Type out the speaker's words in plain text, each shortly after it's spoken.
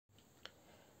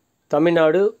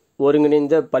தமிழ்நாடு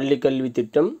ஒருங்கிணைந்த பள்ளிக் கல்வித்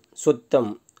திட்டம்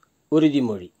சுத்தம்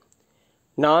உறுதிமொழி.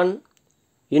 நான்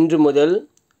இன்று முதல்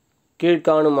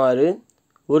கீழ்க்காணுமாறு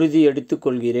உறுதி எடுத்துக்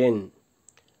கொள்கிறேன்.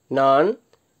 நான்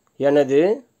எனது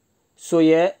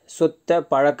சுய சுத்த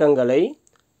பழக்கங்களை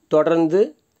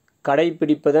தொடர்ந்து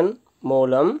கடைப்பிடிப்பதன்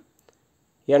மூலம்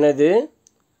எனது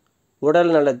உடல்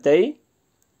நலத்தை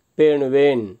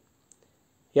பேணுவேன்.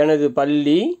 எனது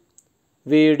பள்ளி,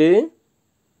 வீடு,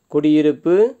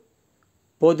 குடியிருப்பு,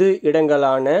 பொது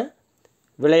இடங்களான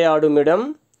விளையாடுமிடம்,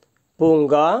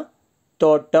 பூங்கா,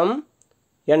 தோட்டம்,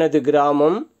 எனது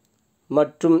கிராமம்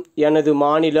மற்றும் எனது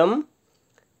மாநிலம்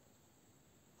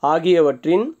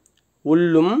ஆகியவற்றின்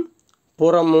உள்ளும்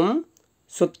புறமும்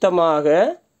சுத்தமாக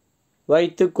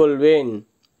வைத்துக் கொள்வேன்.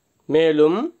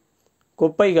 மேலும்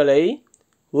குப்பைகளை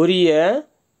உரிய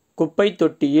குப்பை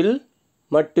தொட்டியில்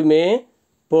மட்டுமே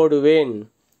போடுவேன்.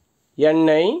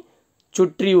 என்னை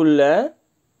சுற்றியுள்ள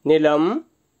நிலம்,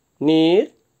 நீர்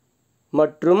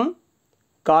மற்றும்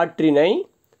காற்றினை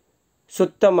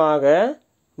சுத்தமாக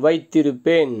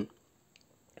வைத்திருப்பேன்.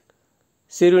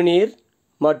 சிறுநீர்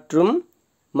மற்றும்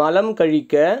மலம்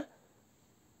கழிக்க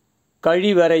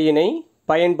கழிவறையினை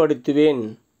பயன்படுத்துவேன்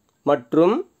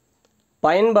மற்றும்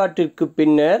பயன்பாட்டிற்கு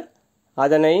பின்னர்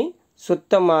அதனை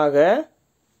சுத்தமாக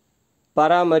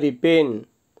பராமரிப்பேன்.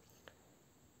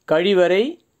 கழிவறை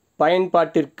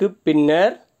பயன்பாட்டிற்கு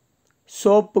பின்னர்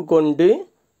சோப்பு கொண்டு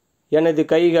எனது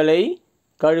கைகளை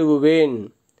கழுவுவேன்.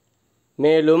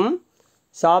 மேலும்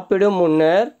சாப்பிடும்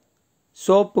முன்னர்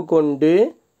சோப்பு கொண்டு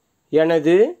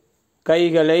எனது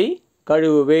கைகளை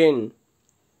கழுவுவேன்.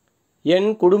 என்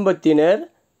குடும்பத்தினர்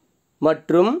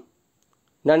மற்றும்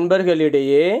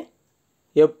நண்பர்களிடையே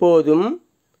எப்போதும்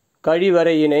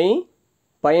கழிவறையினை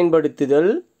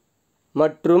பயன்படுத்துதல்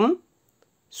மற்றும்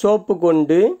சோப்பு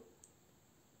கொண்டு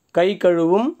கை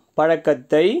கழுவும்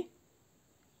பழக்கத்தை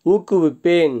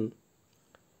ஊக்குவிப்பேன்.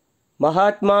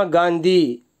 மகாத்மா காந்தி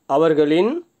அவர்களின்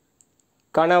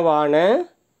கனவான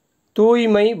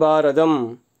தூய்மை பாரதம்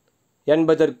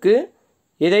என்பதற்கு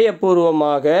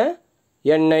இதயபூர்வமாக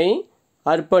என்னை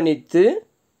அர்ப்பணித்து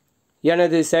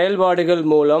எனது செயல்பாடுகள்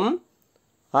மூலம்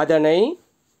அதனை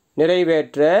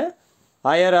நிறைவேற்ற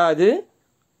அயராது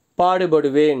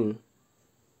பாடுபடுவேன்.